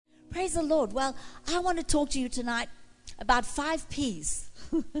Praise the Lord. Well, I want to talk to you tonight about 5 P's.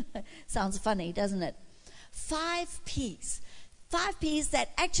 Sounds funny, doesn't it? 5 P's. 5 P's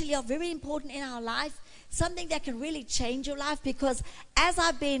that actually are very important in our life, something that can really change your life, because as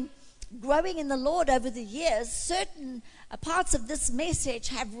I've been growing in the Lord over the years, certain parts of this message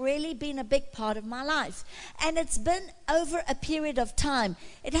have really been a big part of my life. And it's been over a period of time.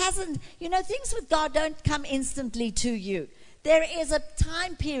 It hasn't, things with God don't come instantly to you. There is a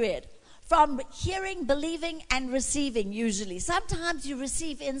time period from hearing, believing, and receiving usually. Sometimes you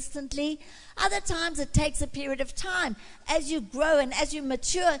receive instantly. Other times it takes a period of time. As you grow and as you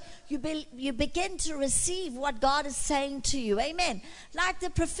mature, you begin to receive what God is saying to you. Amen. Like the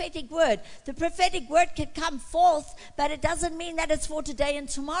prophetic word. The prophetic word can come forth, but it doesn't mean that it's for today and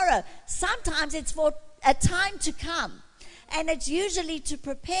tomorrow. Sometimes it's for a time to come. And it's usually to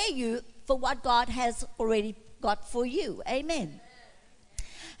prepare you for what God has already got for you. Amen.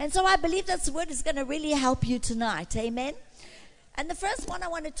 And so I believe this word is going to really help you tonight. Amen. And the first one I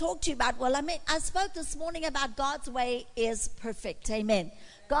want to talk to you about, I spoke this morning about God's way is perfect. Amen.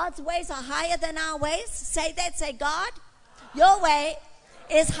 God's ways are higher than our ways. Say that. Say, God, your way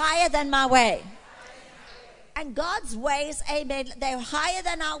is higher than my way. And God's ways, amen, they're higher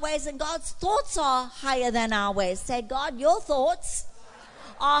than our ways, and God's thoughts are higher than our ways. Say, God, your thoughts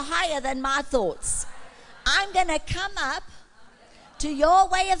are higher than my thoughts. I'm going to come up to your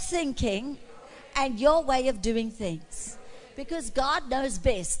way of thinking and your way of doing things, because God knows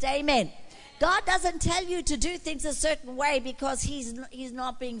best. Amen. God doesn't tell you to do things a certain way because he's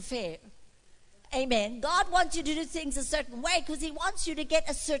not being fair. Amen. God wants you to do things a certain way because he wants you to get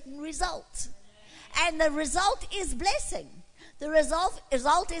a certain result. And the result is blessing. The result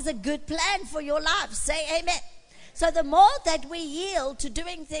is a good plan for your life. Say amen. So the more that we yield to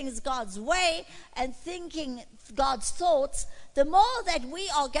doing things God's way and thinking God's thoughts, the more that we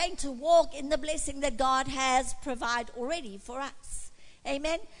are going to walk in the blessing that God has provided already for us.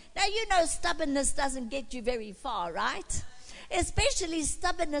 Amen. Now, stubbornness doesn't get you very far, right? Especially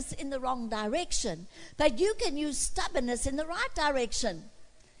stubbornness in the wrong direction. But you can use stubbornness in the right direction.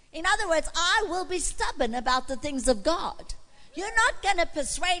 In other words, I will be stubborn about the things of God. You're not going to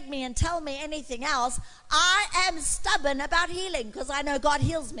persuade me and tell me anything else. I am stubborn about healing because I know God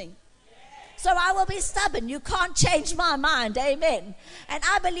heals me. So I will be stubborn. You can't change my mind. Amen. And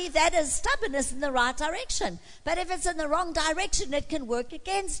I believe that is stubbornness in the right direction. But if it's in the wrong direction, it can work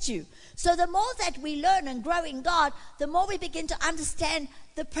against you. So the more that we learn and grow in God, the more we begin to understand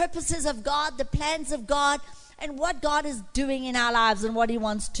the purposes of God, the plans of God, and what God is doing in our lives and what he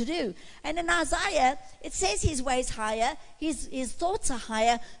wants to do. And in Isaiah, it says his ways higher, his thoughts are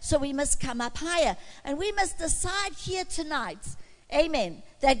higher, so we must come up higher. And we must decide here tonight, amen,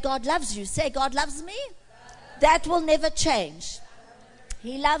 that God loves you. Say, God loves me. That will never change.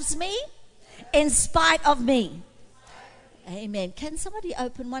 He loves me in spite of me. Amen. Can somebody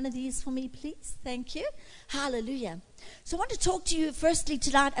open one of these for me, please? Thank you. Hallelujah. So I want to talk to you firstly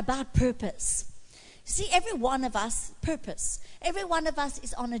tonight about purpose. See, every one of us, purpose. Every one of us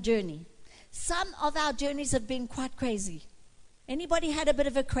is on a journey. Some of our journeys have been quite crazy. Anybody had a bit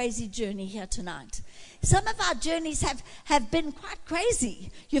of a crazy journey here tonight? Some of our journeys have been quite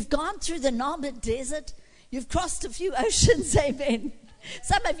crazy. You've gone through the Namib Desert. You've crossed a few oceans, amen.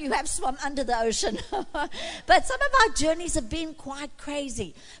 Some of you have swum under the ocean. But some of our journeys have been quite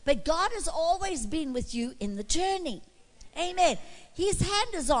crazy. But God has always been with you in the journey. Amen. His hand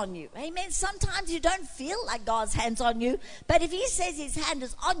is on you. Amen. Sometimes you don't feel like God's hand's on you. But if he says his hand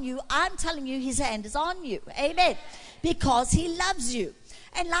is on you, I'm telling you his hand is on you. Amen. Because he loves you.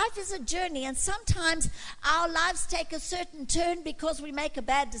 And life is a journey. And sometimes our lives take a certain turn because we make a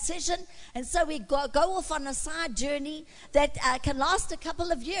bad decision. And so we go off on a side journey that can last a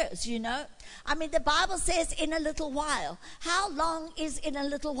couple of years, I mean, the Bible says in a little while. How long is in a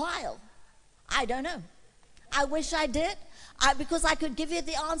little while? I don't know. I wish I did. Because I could give you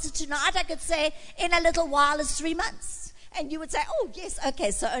the answer tonight. I could say, in a little while is 3 months. And you would say, oh, yes, okay,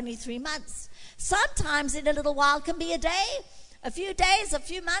 so only 3 months. Sometimes in a little while can be a day, a few days, a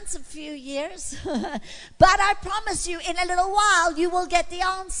few months, a few years. But I promise you, in a little while, you will get the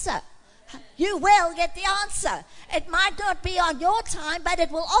answer. You will get the answer. It might not be on your time, but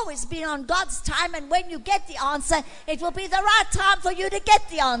it will always be on God's time. And when you get the answer, it will be the right time for you to get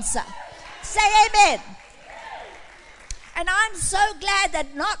the answer. Say amen. And I'm so glad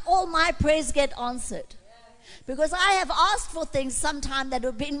that not all my prayers get answered. Because I have asked for things sometime that would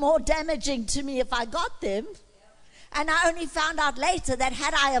have been more damaging to me if I got them. And I only found out later that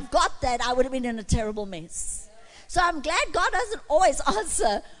had I have got that, I would have been in a terrible mess. So I'm glad God doesn't always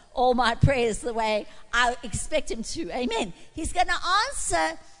answer all my prayers the way I expect him to. Amen. He's going to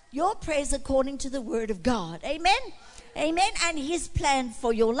answer your prayers according to the word of God. Amen? Amen. And his plan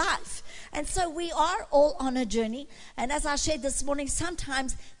for your life. And so we are all on a journey. And as I shared this morning,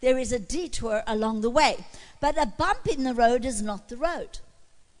 sometimes there is a detour along the way. But a bump in the road is not the road.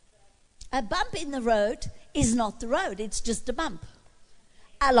 A bump in the road is not the road. It's just a bump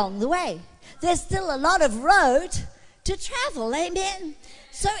along the way. There's still a lot of road to travel. Amen.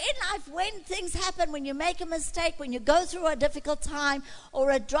 So in life, when things happen, when you make a mistake, when you go through a difficult time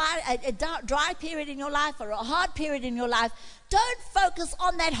or a dry period in your life or a hard period in your life, don't focus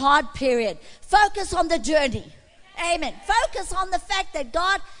on that hard period. Focus on the journey. Amen. Focus on the fact that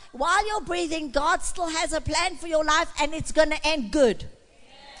God, while you're breathing, God still has a plan for your life, and it's going to end good.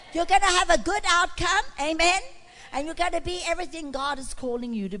 You're going to have a good outcome. Amen. And you're going to be everything God is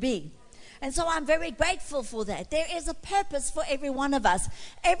calling you to be. And so I'm very grateful for that. There is a purpose for every one of us.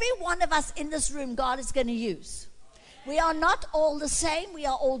 Every one of us in this room, God is going to use. We are not all the same. We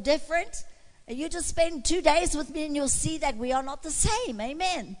are all different. And you just spend 2 days with me and you'll see that we are not the same.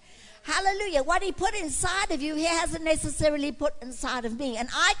 Amen. Hallelujah. What he put inside of you, he hasn't necessarily put inside of me. And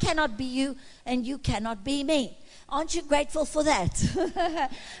I cannot be you and you cannot be me. Aren't you grateful for that?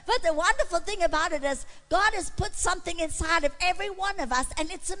 But the wonderful thing about it is God has put something inside of every one of us, and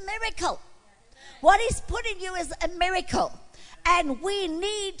it's a miracle. What he's put in you is a miracle. And we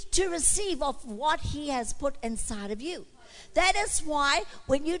need to receive of what he has put inside of you. That is why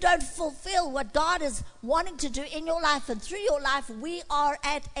when you don't fulfill what God is wanting to do in your life and through your life, we are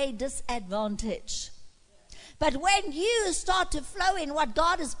at a disadvantage. But when you start to flow in what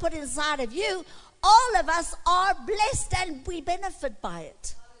God has put inside of you, all of us are blessed and we benefit by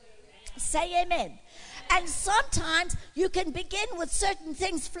it. Say amen. And sometimes you can begin with certain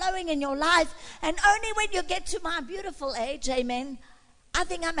things flowing in your life, and only when you get to my beautiful age, amen. I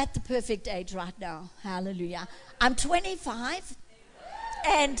think I'm at the perfect age right now. Hallelujah. I'm 25,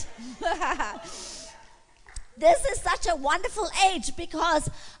 and this is such a wonderful age because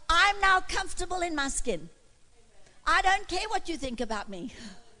I'm now comfortable in my skin. I don't care what you think about me.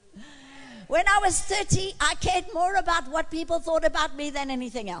 When I was 30, I cared more about what people thought about me than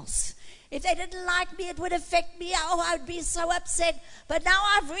anything else. If they didn't like me, it would affect me. Oh, I would be so upset. But now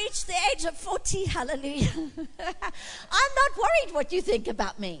I've reached the age of 40. Hallelujah. I'm not worried what you think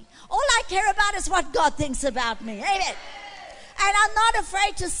about me. All I care about is what God thinks about me. Amen. And I'm not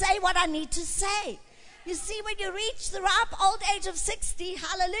afraid to say what I need to say. You see, when you reach the ripe old age of 60,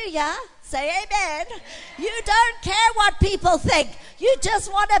 hallelujah, say amen, you don't care what people think. You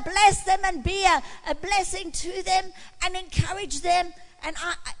just want to bless them and be a blessing to them and encourage them. And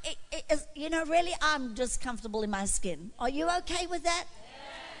really, I'm just comfortable in my skin. Are you okay with that?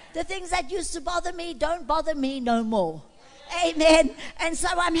 Yeah. The things that used to bother me don't bother me no more. Amen. And so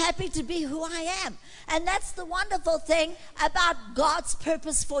I'm happy to be who I am. And that's the wonderful thing about God's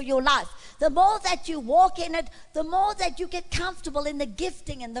purpose for your life. The more that you walk in it, the more that you get comfortable in the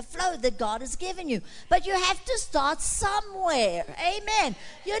gifting and the flow that God has given you. But you have to start somewhere. Amen.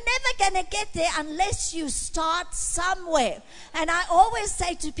 You're never going to get there unless you start somewhere. And I always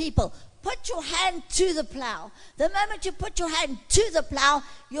say to people, put your hand to the plow. The moment you put your hand to the plow,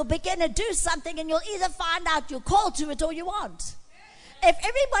 you'll begin to do something, and you'll either find out you're called to it or you aren't. If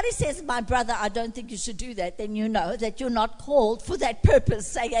everybody says, my brother, I don't think you should do that, then you know that you're not called for that purpose.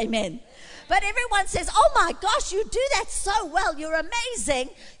 Say amen. But everyone says, oh my gosh, you do that so well. You're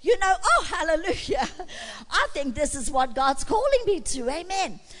amazing. You know, oh, hallelujah. I think this is what God's calling me to.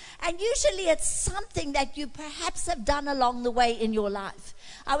 Amen. And usually it's something that you perhaps have done along the way in your life.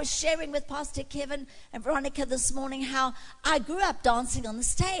 I was sharing with Pastor Kevin and Veronica this morning how I grew up dancing on the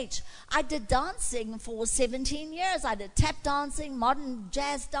stage. I did dancing for 17 years. I did tap dancing, modern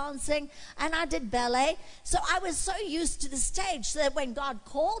jazz dancing, and I did ballet. So I was so used to the stage so that when God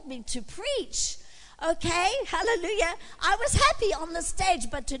called me to preach, okay, hallelujah, I was happy on the stage,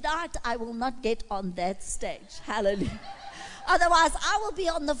 but tonight I will not get on that stage. Hallelujah. Otherwise, I will be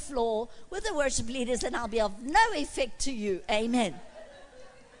on the floor with the worship leaders and I'll be of no effect to you. Amen.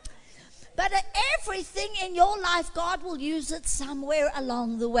 But everything in your life, God will use it somewhere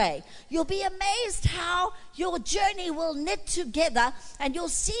along the way. You'll be amazed how your journey will knit together and you'll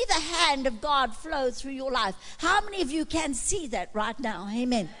see the hand of God flow through your life. How many of you can see that right now?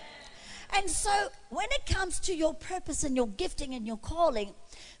 Amen. And so when it comes to your purpose and your gifting and your calling,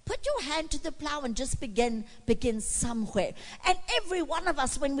 put your hand to the plow and just begin somewhere. And every one of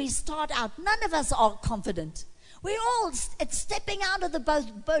us, when we start out, none of us are confident. We're all stepping out of the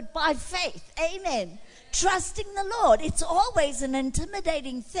boat by faith. Amen. Trusting the Lord. It's always an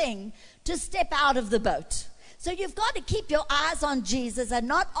intimidating thing to step out of the boat. So you've got to keep your eyes on Jesus and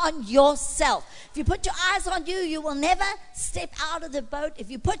not on yourself. If you put your eyes on you, you will never step out of the boat. If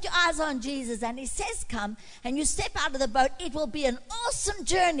you put your eyes on Jesus and he says come, and you step out of the boat, it will be an awesome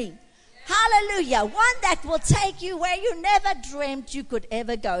journey. Hallelujah. One that will take you where you never dreamt you could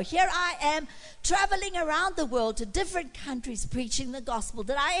ever go. Here I am traveling around the world to different countries preaching the gospel.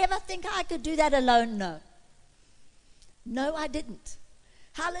 Did I ever think I could do that alone? No. No, I didn't.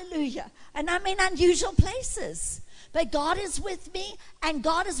 Hallelujah. And I'm in unusual places. But God is with me and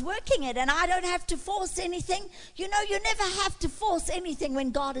God is working it. And I don't have to force anything. You know, you never have to force anything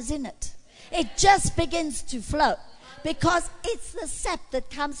when God is in it. It just begins to flow. Because it's the sap that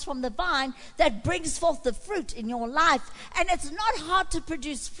comes from the vine that brings forth the fruit in your life. And it's not hard to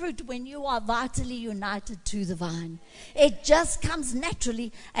produce fruit when you are vitally united to the vine. It just comes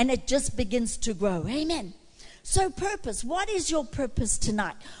naturally and it just begins to grow. Amen. So purpose. What is your purpose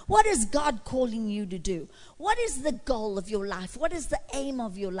tonight? What is God calling you to do? What is the goal of your life? What is the aim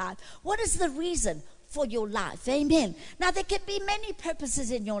of your life? What is the reason for your life? Amen. Now, there can be many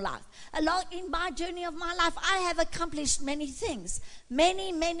purposes in your life. Along in my journey of my life, I have accomplished many things.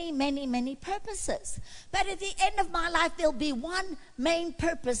 Many purposes. But at the end of my life, there'll be one main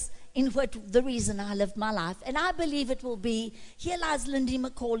purpose in what the reason I lived my life. And I believe it will be, here lies Lindy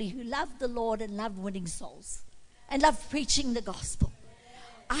McCauley, who loved the Lord and loved winning souls and loved preaching the gospel.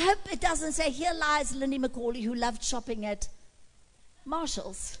 I hope it doesn't say, here lies Lindy McCauley, who loved shopping at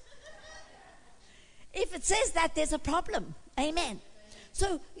Marshall's. If it says that, there's a problem. Amen.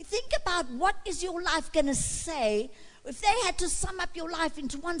 So think about, what is your life going to say? If they had to sum up your life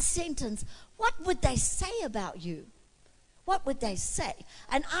into one sentence, what would they say about you? What would they say?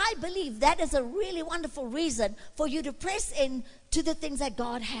 And I believe that is a really wonderful reason for you to press in to the things that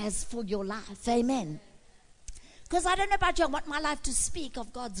God has for your life. Amen. Because I don't know about you, I want my life to speak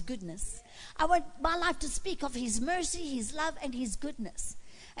of God's goodness. I want my life to speak of his mercy, his love, and his goodness.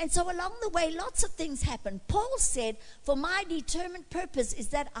 And so along the way, lots of things happen. Paul said, for my determined purpose is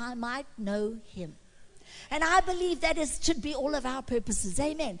that I might know him. And I believe that should be all of our purposes.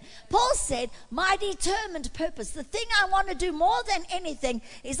 Amen. Paul said, my determined purpose, the thing I want to do more than anything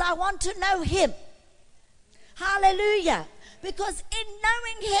is I want to know him. Hallelujah. Because in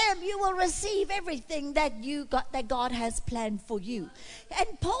knowing him, you will receive everything that that God has planned for you.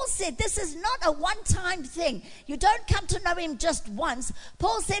 And Paul said this is not a one-time thing. You don't come to know him just once.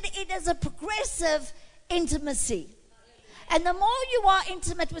 Paul said it is a progressive intimacy. And the more you are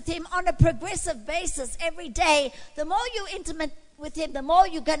intimate with him on a progressive basis every day, the more you're intimate with him, the more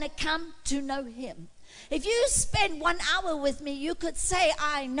you're going to come to know him. If you spend 1 hour with me, you could say,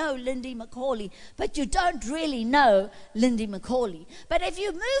 I know Lindy McCauley, but you don't really know Lindy McCauley. But if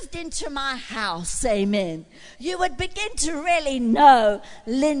you moved into my house, amen, you would begin to really know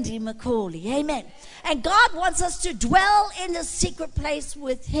Lindy McCauley, amen. And God wants us to dwell in the secret place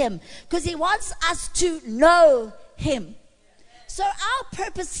with him because he wants us to know him. So our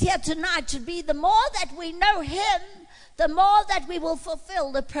purpose here tonight should be, the more that we know him, the more that we will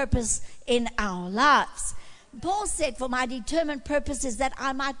fulfill the purpose in our lives. Paul said, for my determined purpose is that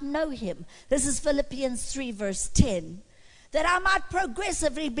I might know him. This is Philippians 3 verse 10. That I might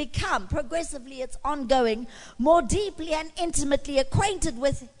progressively become, progressively it's ongoing, more deeply and intimately acquainted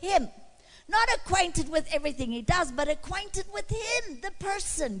with him. Not acquainted with everything he does, but acquainted with him, the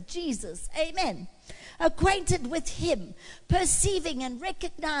person, Jesus. Amen. Acquainted with him, perceiving and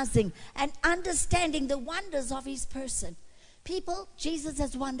recognizing and understanding the wonders of his person. People, Jesus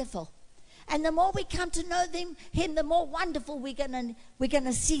is wonderful. And the more we come to know him, the more wonderful we're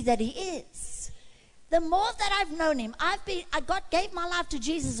gonna see that he is. The more that I've known him, gave my life to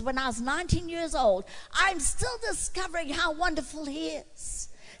Jesus when I was 19 years old. I'm still discovering how wonderful he is.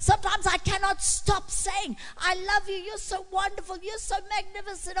 Sometimes I cannot stop saying, I love you, you're so wonderful, you're so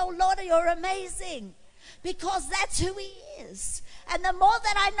magnificent, oh Lord, you're amazing. Because that's who he is. And the more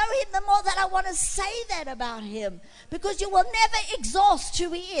that I know him, the more that I want to say that about him. Because you will never exhaust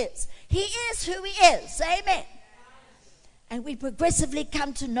who he is. He is who he is. Amen. And we progressively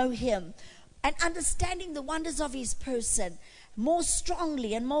come to know him. And understanding the wonders of his person more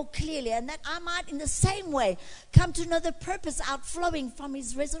strongly and more clearly. And that I might in the same way come to know the purpose outflowing from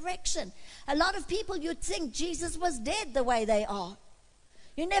his resurrection. A lot of people, you'd think Jesus was dead the way they are.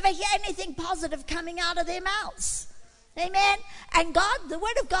 You never hear anything positive coming out of their mouths. Amen. And God, the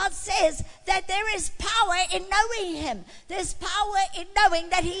word of God says that there is power in knowing him. There's power in knowing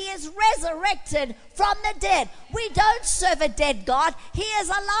that he is resurrected from the dead. We don't serve a dead God. He is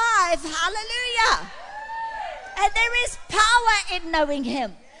alive. Hallelujah. And there is power in knowing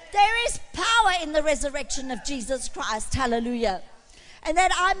him. There is power in the resurrection of Jesus Christ. Hallelujah. and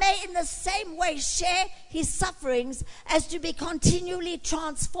that I may in the same way share his sufferings, as to be continually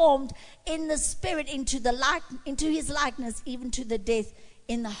transformed in the Spirit into his likeness, even to the death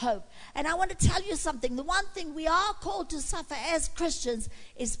in the hope. And I want to tell you something. The one thing we are called to suffer as Christians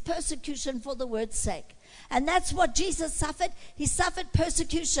is persecution for the word's sake. And that's what Jesus suffered. He suffered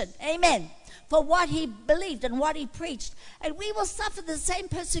persecution. Amen. For what he believed and what he preached. And we will suffer the same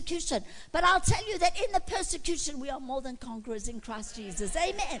persecution. But I'll tell you that in the persecution, we are more than conquerors in Christ Jesus.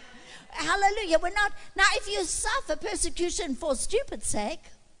 Amen. Hallelujah. We're not. Now, if you suffer persecution for stupid sake,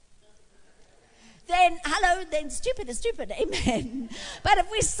 then stupid is stupid. Amen. But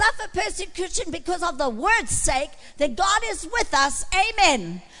if we suffer persecution because of the word's sake, then God is with us.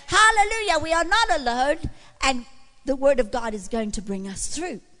 Amen. Hallelujah. We are not alone, and the word of God is going to bring us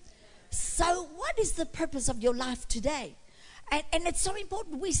through. So what is the purpose of your life today? And it's so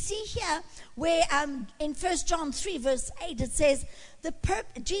important. We see here where in 1 John 3 verse 8 it says,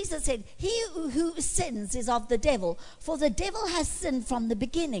 Jesus said, he who sins is of the devil, for the devil has sinned from the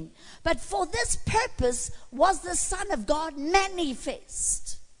beginning. But for this purpose was the Son of God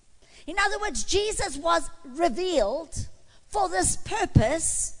manifest. In other words, Jesus was revealed for this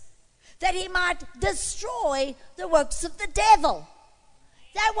purpose, that he might destroy the works of the devil.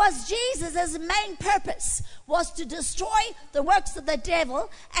 That was Jesus' main purpose, was to destroy the works of the devil.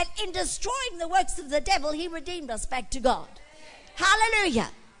 And in destroying the works of the devil, he redeemed us back to God. Hallelujah.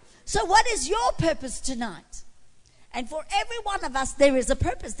 So what is your purpose tonight? And for every one of us, there is a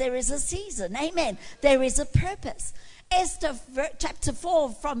purpose. There is a season. Amen. There is a purpose. Esther chapter 4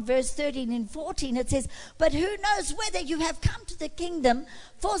 from verse 13 and 14, it says, but who knows whether you have come to the kingdom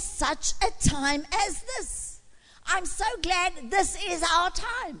for such a time as this? I'm so glad this is our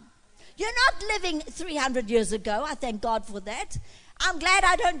time. You're not living 300 years ago. I thank God for that. I'm glad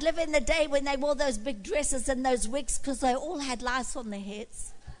I don't live in the day when they wore those big dresses and those wigs, because they all had lice on their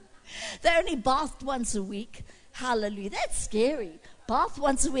heads. They only bathed once a week. Hallelujah. That's scary. Bath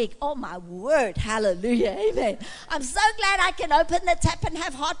once a week. Oh, my word. Hallelujah. Amen. I'm so glad I can open the tap and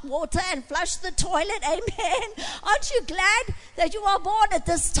have hot water and flush the toilet. Amen. Aren't you glad that you are born at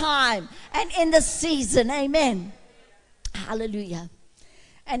this time and in this season? Amen. Hallelujah.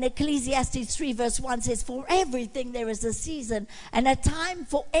 And Ecclesiastes 3 verse 1 says, for everything there is a season and a time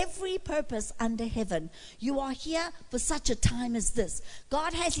for every purpose under heaven. You are here for such a time as this.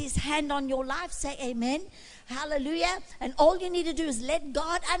 God has his hand on your life. Say amen. Hallelujah. And all you need to do is let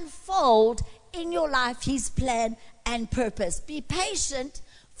God unfold in your life his plan and purpose. Be patient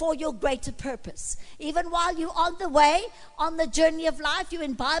for your greater purpose. Even while you're on the way, on the journey of life, you're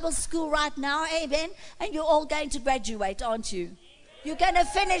in Bible school right now, amen, and you're all going to graduate, aren't you? You're going to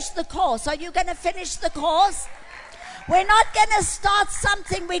finish the course. Are you going to finish the course? We're not going to start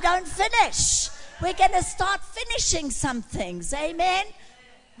something we don't finish. We're going to start finishing some things, amen.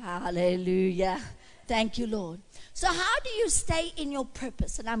 Hallelujah. Thank you, Lord. So how do you stay in your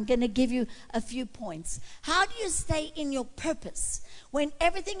purpose? And I'm going to give you a few points. How do you stay in your purpose when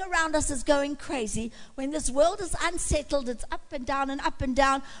everything around us is going crazy, when this world is unsettled, it's up and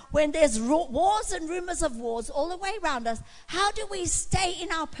down, when there's wars and rumors of wars all the way around us? How do we stay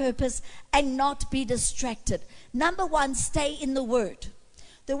in our purpose and not be distracted? Number one, stay in the Word.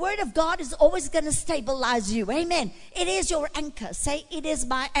 The Word of God is always going to stabilize you. Amen. It is your anchor. Say, it is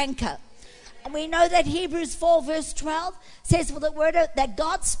my anchor. And we know that Hebrews 4 verse 12 says, for the word that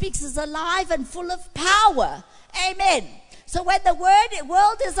God speaks is alive and full of power. Amen. So when the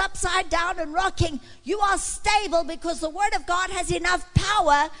world is upside down and rocking, you are stable because the word of God has enough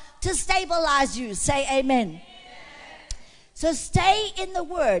power to stabilize you. Say amen. So stay in the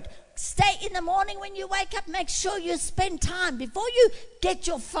word. Stay in the morning when you wake up. Make sure you spend time before you get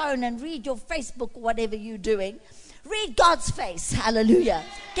your phone and read your Facebook or whatever you're doing. Read God's face. Hallelujah.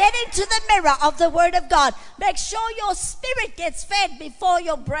 Get into the mirror of the Word of God. Make sure your spirit gets fed before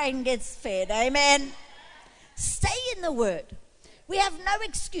your brain gets fed. Amen. Stay in the Word. We have no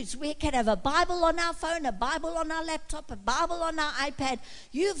excuse. We can have a Bible on our phone, a Bible on our laptop, a Bible on our iPad.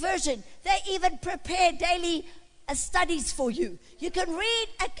 YouVersion. They even prepare daily studies for you. You can read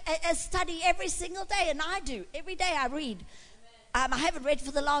a study every single day, and I do. Every day I read. I haven't read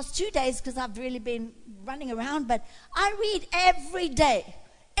for the last 2 days because I've really been running around, but I read every day,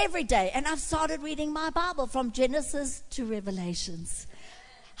 and I've started reading my Bible from Genesis to Revelations.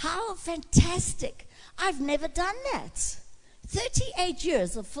 How fantastic. I've never done that. 38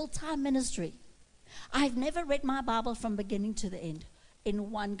 years of full-time ministry. I've never read my Bible from beginning to the end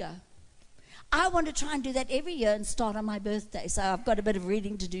in one go. I want to try and do that every year and start on my birthday, so I've got a bit of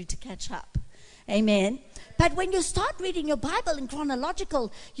reading to do to catch up. Amen. But when you start reading your Bible in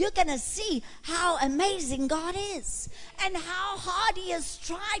chronological, you're going to see how amazing God is and how hard He has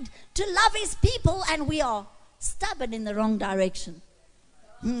tried to love His people, and we are stubborn in the wrong direction.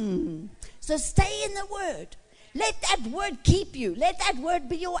 So stay in the Word. Let that Word keep you. Let that Word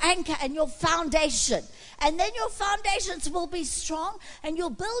be your anchor and your foundation. And then your foundations will be strong, and you'll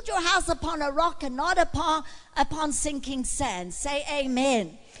build your house upon a rock and not upon sinking sand. Say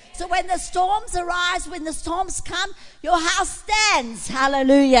amen. So when the storms arise, when the storms come, your house stands.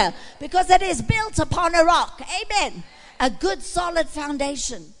 Hallelujah. Because it is built upon a rock. Amen. A good solid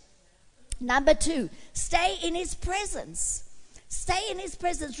foundation. Number 2, stay in His presence. Stay in His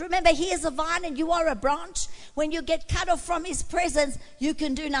presence. Remember, He is a vine and you are a branch. When you get cut off from His presence, you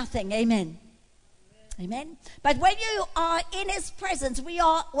can do nothing. Amen. Amen. But when you are in His presence,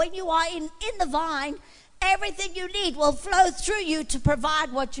 when you are in the vine, everything you need will flow through you to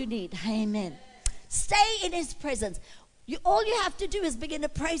provide what you need. Amen. Stay in His presence. All you have to do is begin to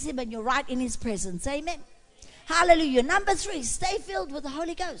praise Him, and you're right in His presence. Amen. Hallelujah. Number 3, stay filled with the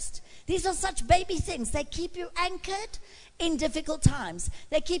Holy Ghost. These are such baby things. They keep you anchored in difficult times.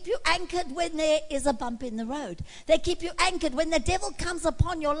 They keep you anchored when there is a bump in the road. They keep you anchored when the devil comes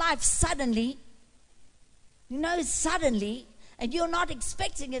upon your life suddenly. Suddenly, and you're not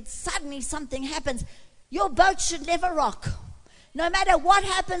expecting it. Suddenly something happens. Your boat should never rock. No matter what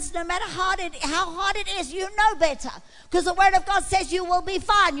happens, no matter how hard it is, you know better. Because the Word of God says you will be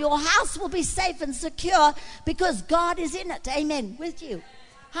fine. Your house will be safe and secure because God is in it. Amen. With you.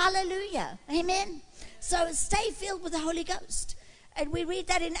 Hallelujah. Amen. So stay filled with the Holy Ghost. And we read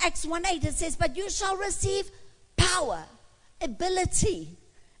that in Acts 1:8. It says, but you shall receive power, ability,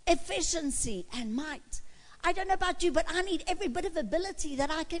 efficiency, and might. I don't know about you, but I need every bit of ability that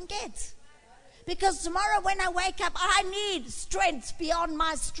I can get. Because tomorrow when I wake up, I need strength beyond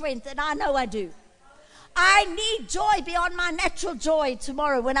my strength, and I know I do. I need joy beyond my natural joy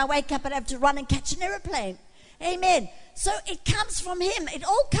tomorrow when I wake up and have to run and catch an airplane. Amen. So it comes from Him. It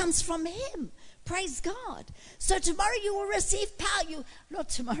all comes from Him. Praise God. So tomorrow you will receive power.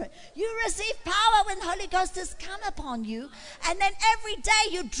 You receive power when the Holy Ghost has come upon you. And then every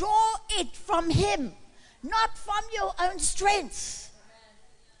day you draw it from Him, not from your own strength.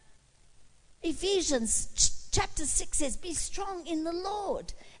 Ephesians chapter 6 says, be strong in the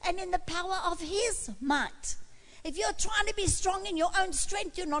Lord and in the power of His might. If you're trying to be strong in your own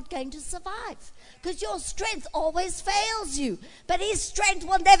strength, you're not going to survive. Because your strength always fails you. But His strength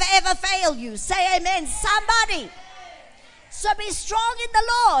will never ever fail you. Say amen, somebody. So be strong in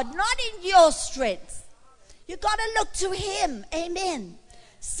the Lord, not in your strength. You've got to look to Him. Amen.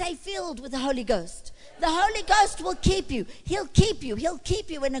 Stay filled with the Holy Ghost. The Holy Ghost will keep you. He'll keep you. He'll keep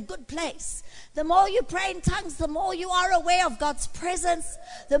you in a good place. The more you pray in tongues, the more you are aware of God's presence,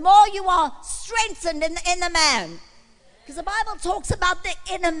 the more you are strengthened in the inner man. Because the Bible talks about the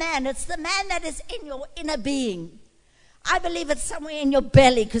inner man. It's the man that is in your inner being. I believe it's somewhere in your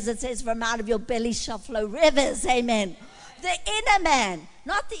belly, because it says from out of your belly shall flow rivers. Amen. The inner man,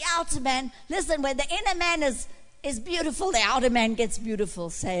 not the outer man. Listen, when the inner man is beautiful, the outer man gets beautiful.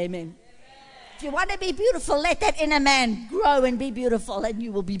 Say amen. If you want to be beautiful, let that inner man grow and be beautiful, and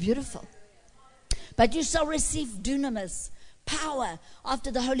you will be beautiful. But you shall receive dunamis, power,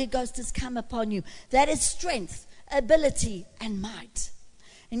 after the Holy Ghost has come upon you. That is strength, ability, and might.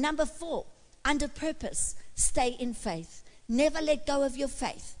 And number 4, under purpose, stay in faith. Never let go of your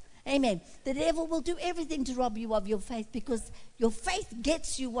faith. Amen. The devil will do everything to rob you of your faith, because your faith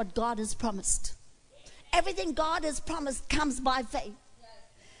gets you what God has promised. Everything God has promised comes by faith.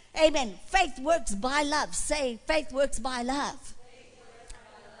 Amen. Faith works by love. Say, faith works by love.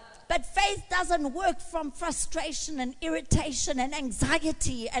 But faith doesn't work from frustration and irritation and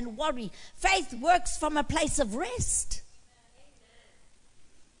anxiety and worry. Faith works from a place of rest.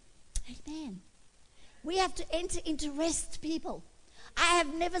 Amen. We have to enter into rest, people. I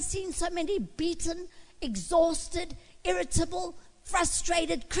have never seen so many beaten, exhausted, irritable,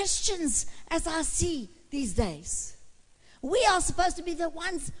 frustrated Christians as I see these days. We are supposed to be the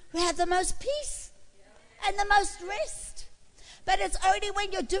ones who have the most peace and the most rest. But it's only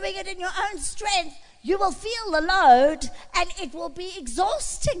when you're doing it in your own strength, you will feel the load, and it will be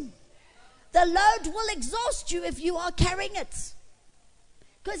exhausting. The load will exhaust you if you are carrying it.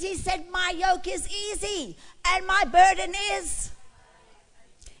 Because He said, my yoke is easy and my burden is.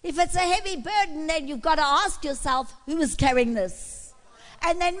 If it's a heavy burden, then you've got to ask yourself, who is carrying this?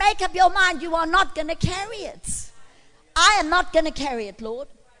 And then make up your mind, you are not going to carry it. I am not going to carry it, Lord.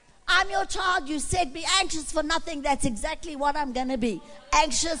 I'm your child. You said be anxious for nothing. That's exactly what I'm going to be.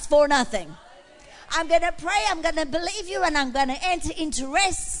 Anxious for nothing. I'm going to pray. I'm going to believe you, and I'm going to enter into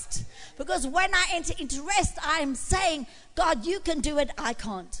rest. Because when I enter into rest, I am saying, God, you can do it, I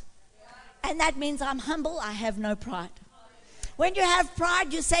can't. And that means I'm humble, I have no pride. When you have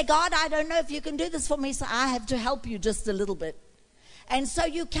pride, you say, God, I don't know if you can do this for me, so I have to help you just a little bit. And so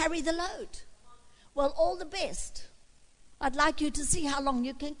you carry the load. Well, all the best. I'd like you to see how long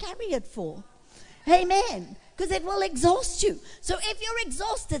you can carry it for. Amen. Because it will exhaust you. So if you're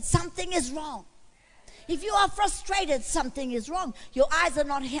exhausted, something is wrong. If you are frustrated, something is wrong. Your eyes are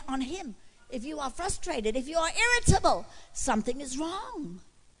not on him. If you are frustrated, if you are irritable, something is wrong.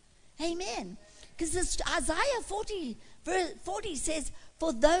 Amen. Because Isaiah 40, verse 40 says,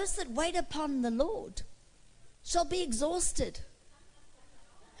 for those that wait upon the Lord shall be exhausted.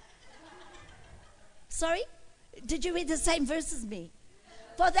 Sorry? Did you read the same verse as me?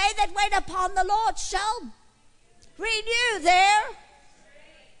 For they that wait upon the Lord shall renew their.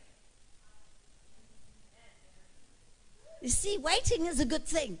 You see, waiting is a good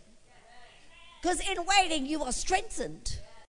thing. Because in waiting, you are strengthened.